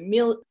us,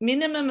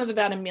 minimum of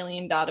about 1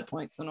 million data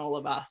points on all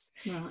of us.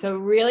 So it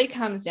really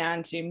comes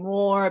down to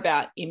more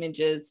about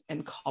images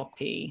and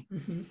copy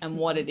and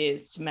what it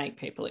is to make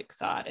people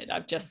excited.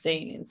 I've just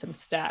seen in some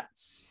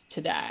stats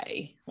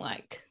today,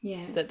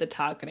 that the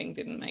targeting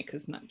didn't make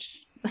as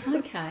much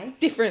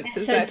difference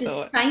as I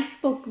thought. Does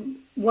Facebook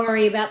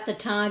worry about the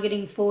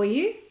targeting for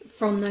you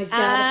from those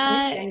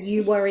data points, and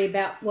you worry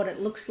about what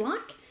it looks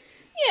like?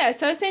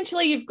 So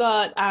essentially you've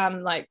got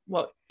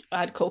what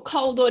I'd call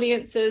cold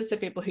audiences, so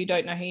people who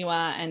don't know who you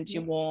are, and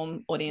your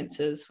warm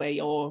audiences where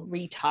you're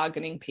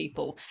retargeting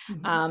people.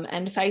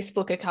 And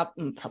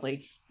Facebook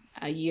probably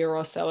a year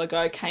or so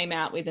ago came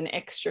out with an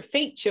extra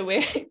feature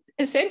where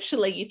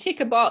essentially you tick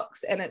a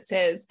box and it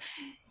says,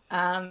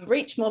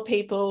 reach more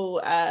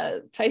people,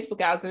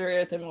 Facebook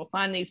algorithm will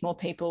find these more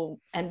people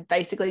and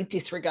basically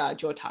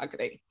disregard your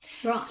targeting.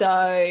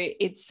 So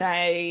it's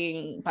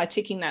saying by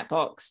ticking that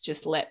box,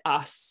 just let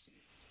us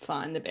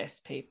find the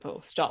best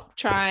people. Stop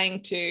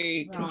trying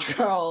to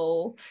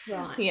control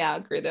the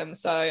algorithm.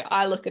 So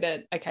I look at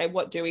it, okay,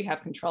 what do we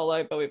have control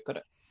over? We've got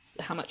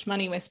how much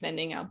money we're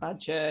spending, our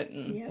budget,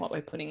 and what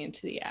we're putting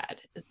into the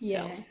ad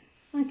itself.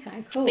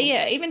 Okay, cool. But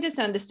yeah, even just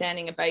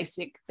understanding a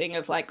basic thing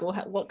of like, well,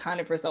 what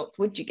kind of results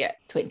would you get?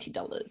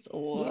 $20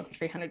 or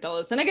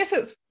 $300? And I guess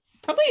it's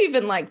probably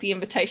even like the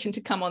invitation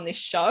to come on this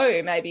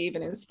show, maybe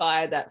even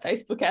inspire that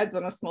Facebook ads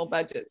on a small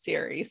budget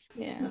series.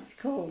 Yeah. That's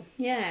cool.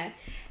 Yeah.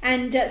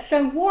 And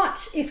so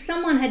what, if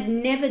someone had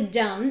never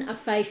done a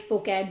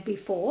Facebook ad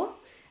before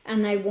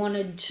and they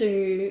wanted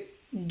to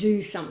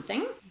do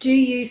something, do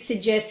you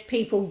suggest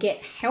people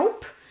get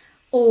help,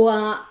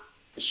 or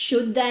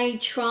should they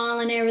trial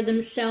and error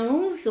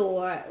themselves,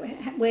 or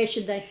where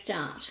should they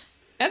start?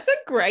 That's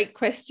a great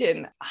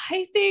question.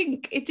 I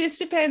think it just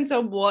depends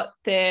on what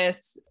they're,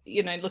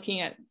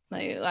 looking at,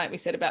 like we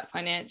said about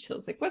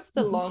financials, like what's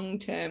the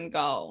long-term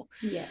goal?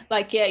 Yeah.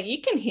 Like, yeah,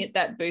 you can hit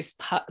that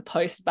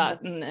post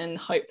button and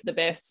hope for the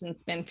best and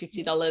spend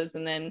 $50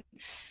 and then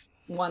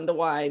wonder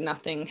why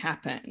nothing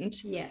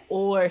happened. Yeah.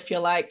 Or if you're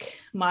like,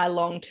 my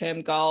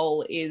long-term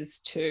goal is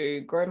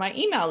to grow my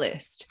email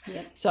list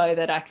so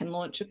that I can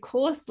launch a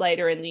course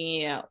later in the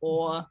year,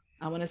 or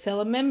I want to sell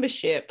a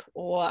membership,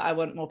 or I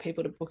want more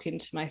people to book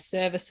into my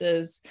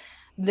services,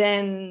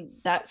 then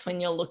that's when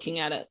you're looking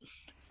at it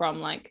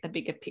from like a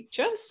bigger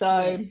picture.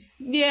 So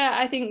yeah,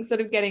 I think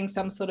sort of getting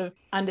some sort of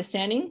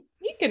understanding,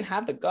 you can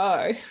have a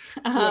go.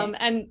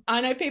 And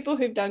I know people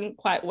who've done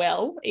quite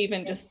well,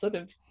 even just sort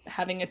of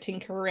having a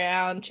tinker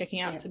around, checking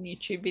out some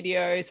YouTube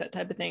videos, that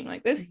type of thing.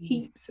 Like there's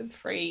heaps of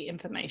free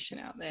information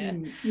out there.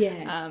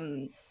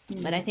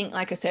 But I think,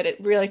 like I said,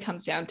 it really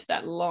comes down to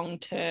that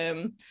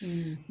long-term,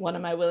 what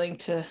am I willing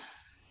to, and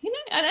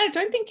I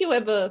don't think you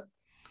ever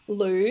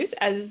lose,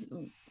 as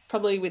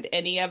probably with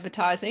any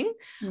advertising,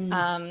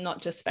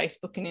 not just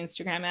Facebook and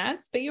Instagram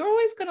ads, but you're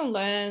always going to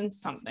learn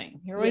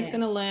something. You're always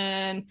going to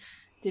learn,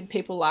 did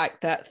people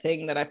like that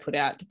thing that I put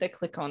out? Did they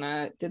click on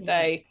it? Did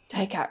they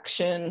take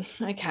action?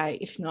 Okay,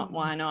 if not,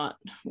 why not?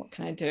 What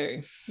can I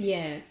do?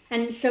 Yeah.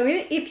 And so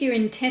if you're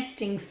in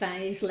testing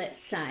phase, let's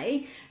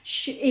say,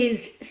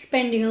 is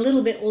spending a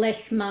little bit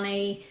less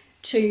money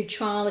to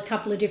trial a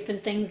couple of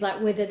different things,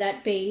 like whether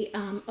that be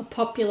a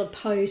popular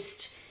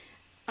post,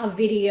 a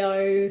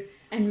video,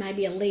 and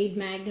maybe a lead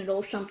magnet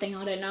or something,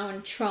 I don't know,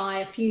 and try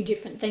a few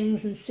different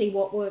things and see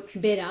what works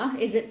better.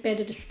 Is it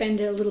better to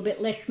spend a little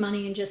bit less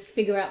money and just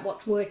figure out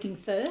what's working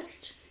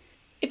first?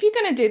 If you're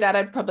going to do that,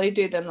 I'd probably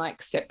do them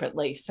like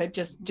separately. So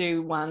just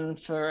do one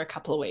for a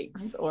couple of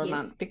weeks or a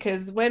month,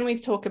 because when we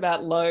talk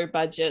about low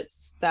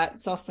budgets,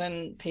 that's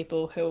often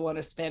people who want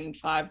to spend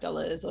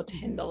 $5 or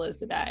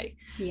 $10 a day.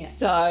 Yes.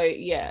 So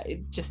yeah,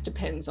 it just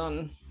depends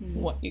on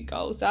what your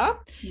goals are.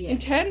 In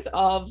terms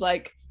of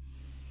like,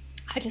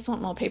 I just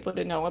want more people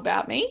to know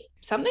about me.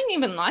 Something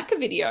even like a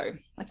video,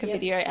 like a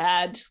video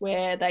ad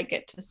where they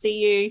get to see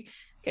you,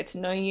 get to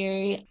know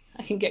you.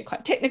 I can get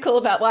quite technical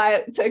about why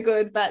it's so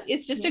good, but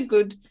it's just a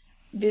good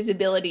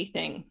visibility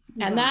thing.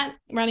 And that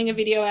running a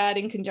video ad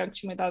in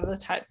conjunction with other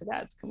types of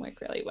ads can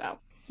work really well.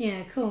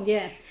 Yeah, cool.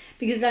 Yes.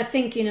 Because I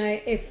think,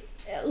 if,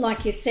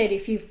 like you said,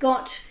 if you've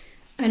got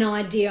an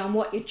idea on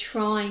what you're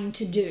trying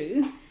to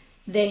do,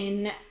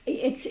 then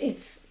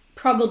it's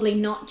probably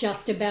not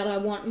just about I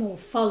want more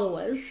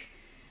followers,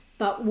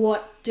 but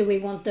what do we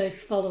want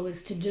those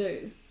followers to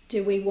do?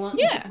 Do we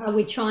want, are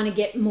we trying to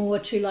get more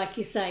to, like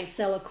you say,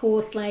 sell a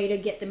course later,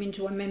 get them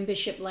into a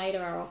membership later,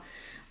 or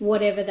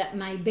whatever that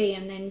may be,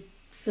 and then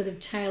sort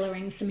of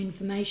tailoring some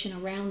information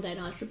around that,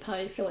 I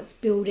suppose, so it's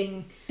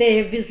building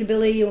their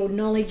visibility or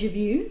knowledge of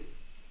you.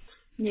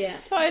 Yeah,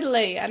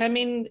 totally. And I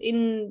mean,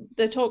 in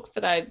the talks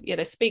that I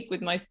speak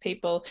with most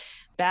people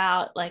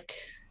about like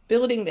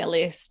building their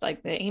list,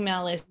 like their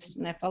email list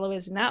and their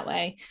followers in that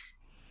way,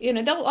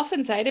 they'll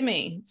often say to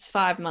me, it's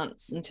 5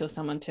 months until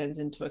someone turns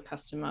into a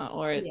customer,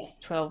 or it's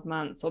 12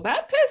 months, or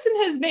that person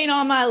has been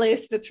on my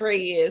list for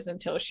 3 years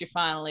until she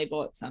finally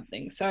bought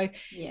something. So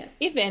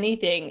if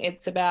anything,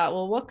 it's about,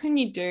 well, what can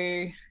you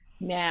do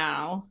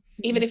now,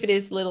 even if it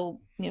is a little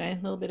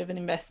bit of an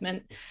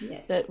investment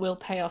that will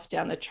pay off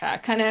down the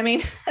track. And I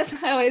mean, as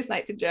I always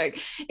like to joke,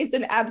 it's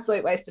an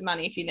absolute waste of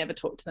money if you never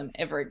talk to them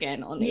ever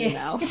again on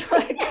emails. So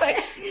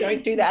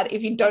don't do that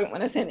if you don't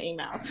want to send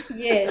emails.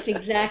 Yes,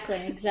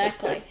 exactly.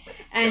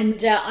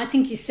 And I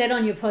think you said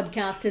on your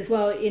podcast as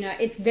well,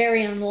 it's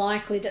very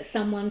unlikely that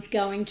someone's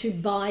going to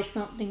buy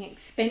something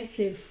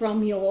expensive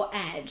from your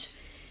ad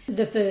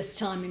the first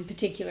time in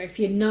particular. If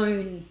you're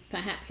known,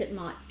 perhaps it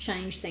might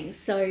change things.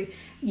 So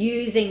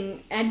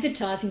using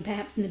advertising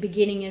perhaps in the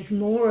beginning as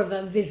more of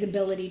a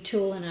visibility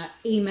tool and an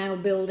email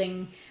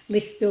building,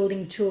 list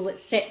building tool,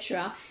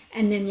 etc.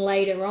 And then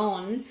later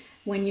on,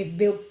 when you've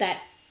built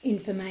that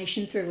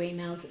information through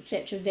emails,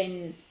 etc.,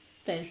 then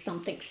there's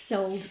something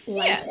sold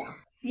later.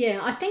 Yeah,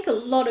 I think a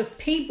lot of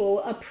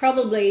people are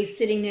probably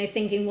sitting there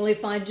thinking, well,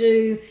 if I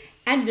do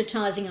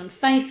advertising on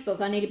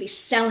Facebook, I need to be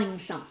selling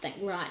something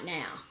right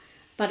now.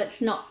 But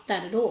it's not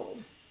that at all.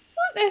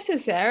 Not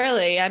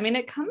necessarily. I mean,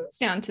 it comes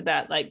down to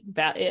that, like,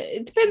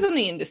 it depends on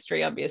the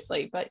industry,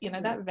 obviously, but, you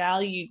know, that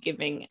value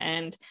giving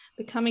and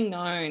becoming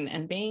known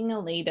and being a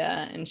leader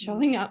and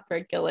showing up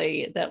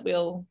regularly, that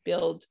will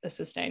build a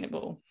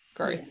sustainable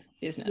growth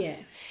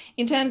business.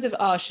 In terms of,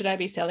 should I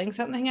be selling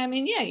something? I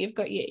mean, yeah, you've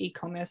got your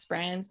e-commerce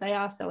brands, they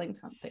are selling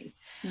something,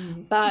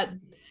 but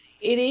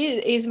it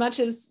is as much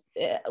as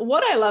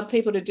what I love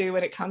people to do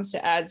when it comes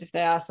to ads, if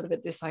they are sort of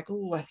at this like,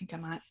 oh, I think I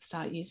might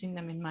start using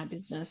them in my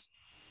business,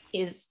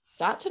 is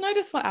start to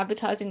notice what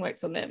advertising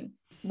works on them.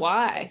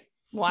 Why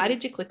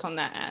did you click on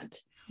that ad?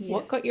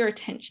 What got your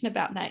attention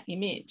about that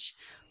image?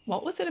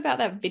 What was it about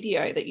that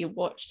video that you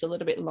watched a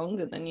little bit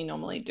longer than you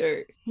normally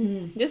do?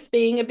 Just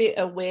being a bit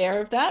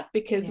aware of that,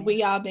 because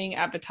we are being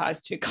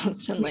advertised to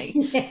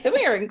constantly. So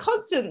we are in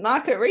constant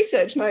market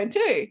research mode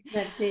too.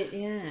 That's it.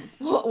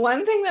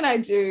 One thing that I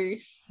do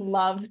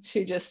love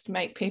to just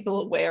make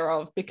people aware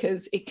of,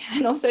 because it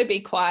can also be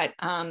quite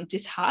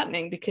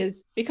disheartening,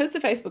 because the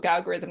Facebook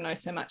algorithm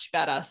knows so much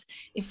about us.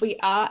 If we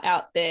are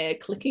out there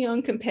clicking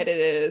on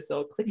competitors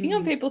or clicking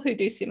on people who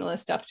do similar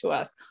stuff to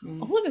us,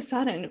 all of a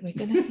sudden we're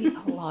going to see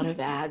a lot of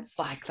ads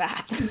like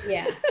that.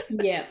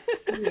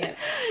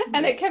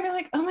 And it can be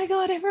like, oh my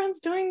God, everyone's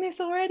doing this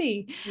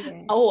already.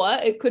 Or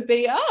it could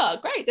be, oh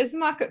great, there's a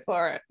market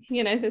for it,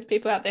 you know, there's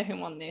people out there who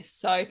want this.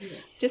 So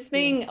just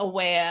being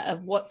aware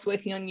of what's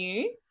working on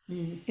you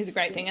is a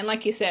great thing. And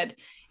like you said,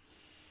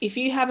 if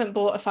you haven't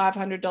bought a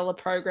 $500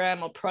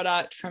 program or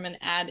product from an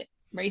ad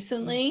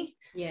recently,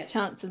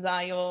 chances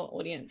are your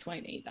audience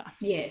won't either.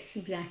 Yes,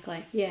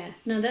 exactly.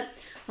 No, that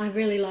I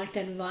really like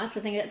that advice.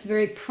 I think that's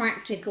very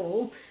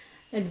practical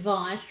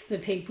advice for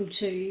people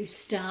to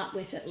start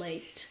with, at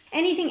least.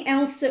 Anything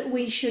else that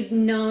we should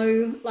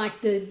know,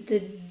 like the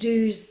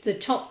do's, the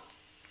top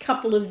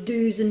couple of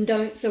do's and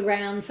don'ts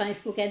around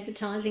Facebook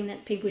advertising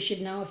that people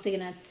should know if they're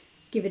going to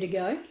give it a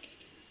go?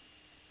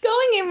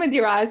 Going in with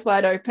your eyes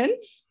wide open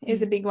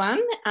is a big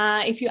one.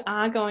 If you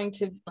are going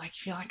to, like,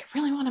 if you're like, I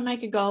really want to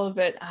make a go of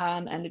it,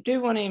 and I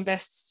do want to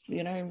invest,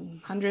 you know,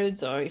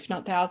 hundreds or if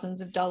not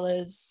thousands of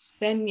dollars,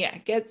 then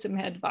get some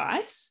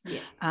advice,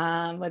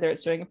 whether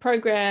it's doing a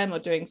program or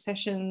doing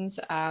sessions,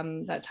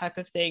 that type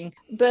of thing.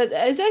 But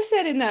as I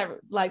said in that,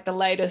 like the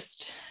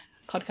latest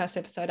podcast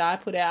episode I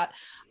put out,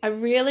 I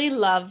really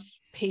love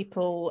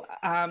people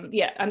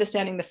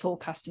understanding the full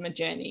customer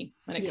journey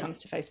when it comes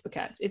to Facebook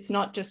ads. It's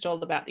not just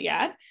all about the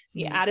ad.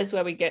 The ad is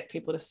where we get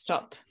people to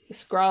stop,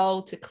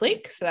 scroll, to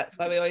click. So that's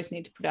why we always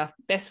need to put our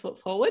best foot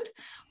forward.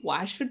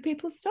 Why should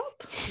people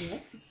stop?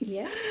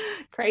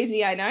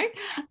 Crazy, I know.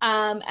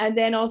 And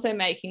then also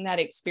making that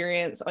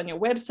experience on your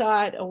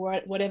website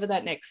or whatever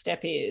that next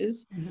step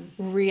is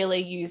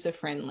really user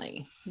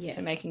friendly.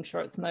 So making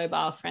sure it's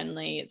mobile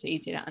friendly, it's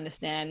easy to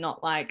understand,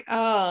 not like,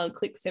 oh,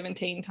 click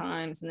 17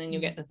 times and then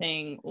you'll get the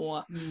thing,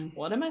 or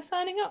what am I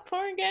signing up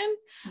for again?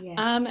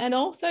 And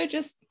also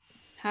just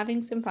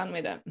having some fun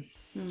with it.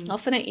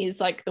 Often it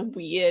is like the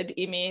weird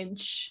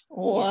image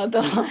or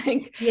the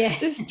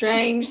the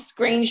strange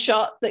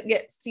screenshot that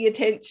gets the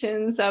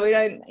attention. So we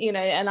don't, you know,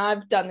 and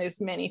I've done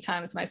this many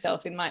times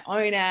myself in my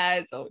own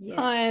ads or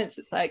clients.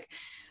 It's like,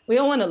 we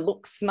all want to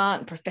look smart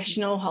and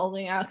professional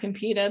holding our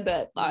computer,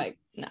 but like,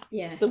 no,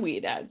 it's the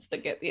weird ads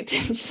that get the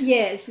attention.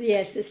 Yes, the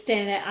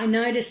standout. I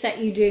noticed that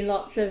you do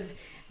lots of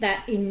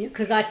that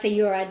because I see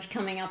your ads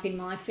coming up in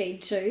my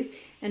feed too,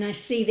 and I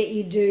see that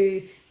you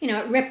do, you know,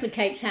 it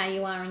replicates how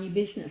you are in your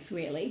business,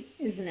 really,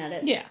 isn't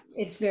it?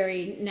 It's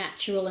very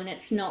natural, and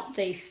it's not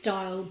the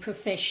styled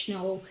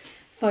professional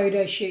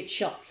photo shoot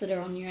shots that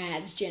are on your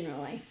ads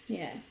generally.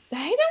 They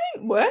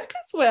don't work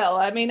as well.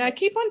 I mean, I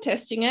keep on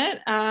testing it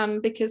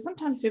because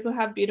sometimes people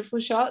have beautiful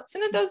shots,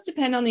 and it does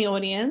depend on the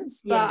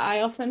audience, but I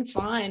often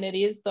find it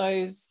is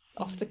those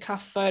off the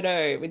cuff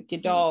photo with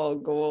your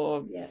dog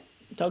or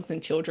dogs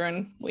and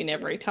children win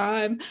every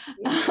time.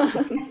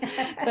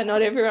 But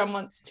not everyone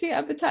wants to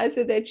advertise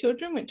with their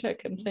children, which I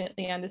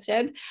completely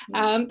understand.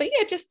 But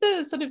just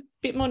the sort of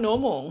bit more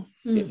normal,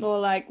 bit more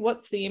like,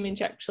 what's the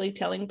image actually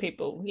telling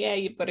people?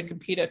 You've got a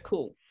computer,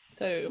 cool.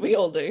 So we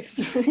all do.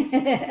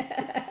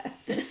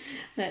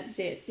 That's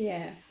it.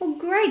 Well,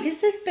 great.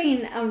 This has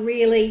been a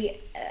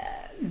really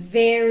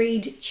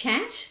varied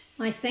chat,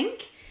 I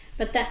think,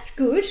 but that's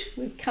good.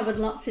 We've covered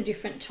lots of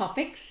different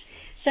topics.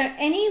 So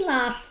any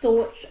last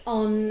thoughts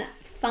on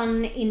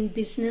fun in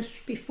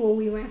business before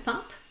we wrap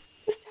up?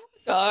 Just have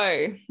a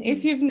go.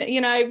 If you've, you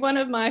know, one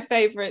of my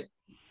favorite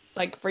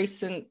like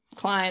recent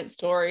client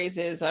stories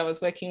is I was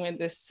working with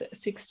this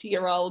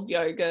 60-year-old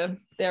yoga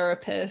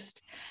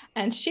therapist,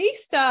 and she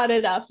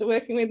started, after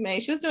working with me,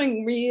 she was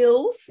doing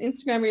reels,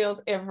 Instagram reels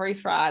every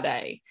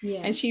Friday.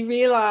 And she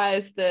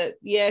realized that,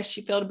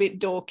 she felt a bit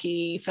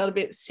dorky, felt a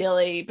bit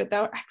silly, but they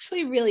were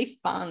actually really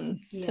fun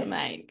to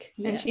make.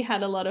 And she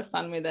had a lot of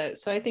fun with it.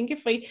 So I think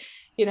if we,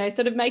 you know,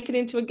 sort of make it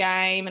into a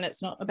game, and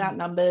it's not about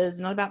numbers,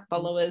 not about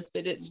followers,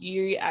 but it's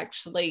you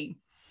actually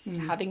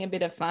having a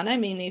bit of fun. I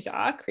mean, these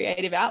are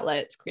creative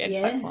outlets, creative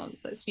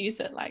platforms. Let's use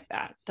it like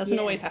that. Doesn't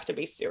always have to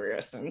be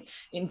serious and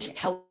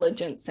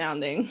intelligent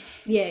sounding.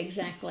 Yeah,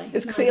 exactly.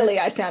 Because clearly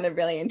I sounded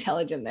really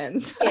intelligent then.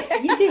 So.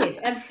 Yeah, you did.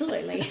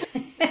 Absolutely.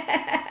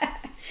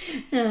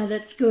 No,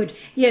 that's good.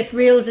 Yes,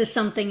 Reels is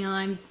something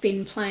I've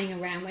been playing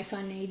around with.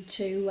 I need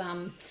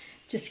to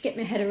just get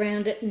my head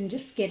around it and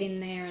just get in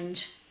there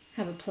and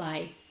have a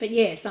play. But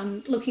yes,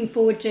 I'm looking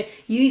forward to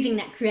using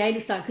that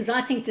creative side, because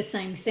I think the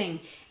same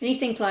thing.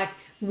 Anything like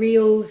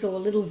Reels or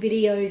little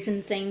videos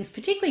and things,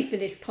 particularly for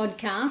this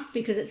podcast,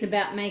 because it's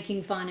about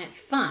making finance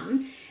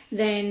fun,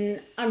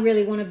 then I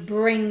really want to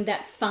bring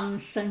that fun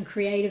and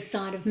creative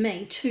side of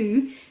me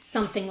to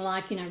something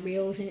like,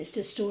 Reels and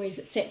Insta stories,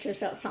 etc.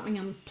 So it's something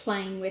I'm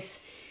playing with,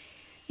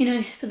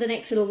 for the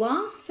next little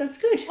while. So it's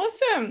good.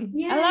 Awesome.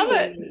 Yay. I love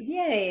it.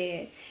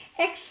 Yeah.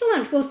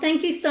 Excellent. Well,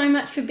 thank you so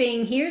much for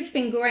being here. It's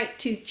been great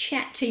to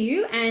chat to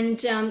you, and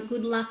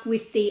good luck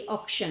with the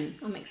auction.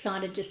 I'm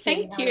excited to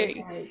see how it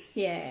goes.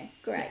 Yeah,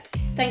 great.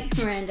 Thanks,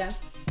 Miranda.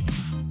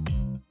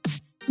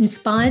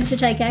 Inspired to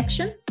take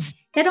action?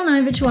 Head on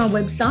over to our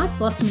website,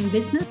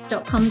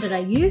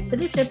 blossomingbusiness.com.au, for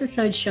this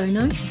episode's show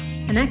notes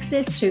and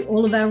access to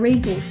all of our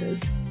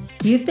resources.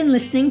 You've been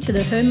listening to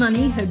the Her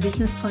Money, Her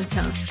Business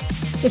podcast.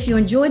 If you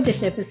enjoyed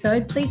this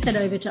episode, please head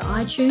over to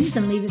iTunes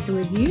and leave us a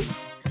review.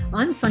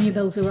 I'm Sonia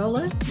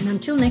Belzarolo, and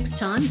until next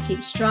time,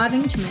 keep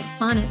striving to make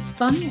finance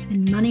fun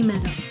and money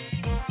matter.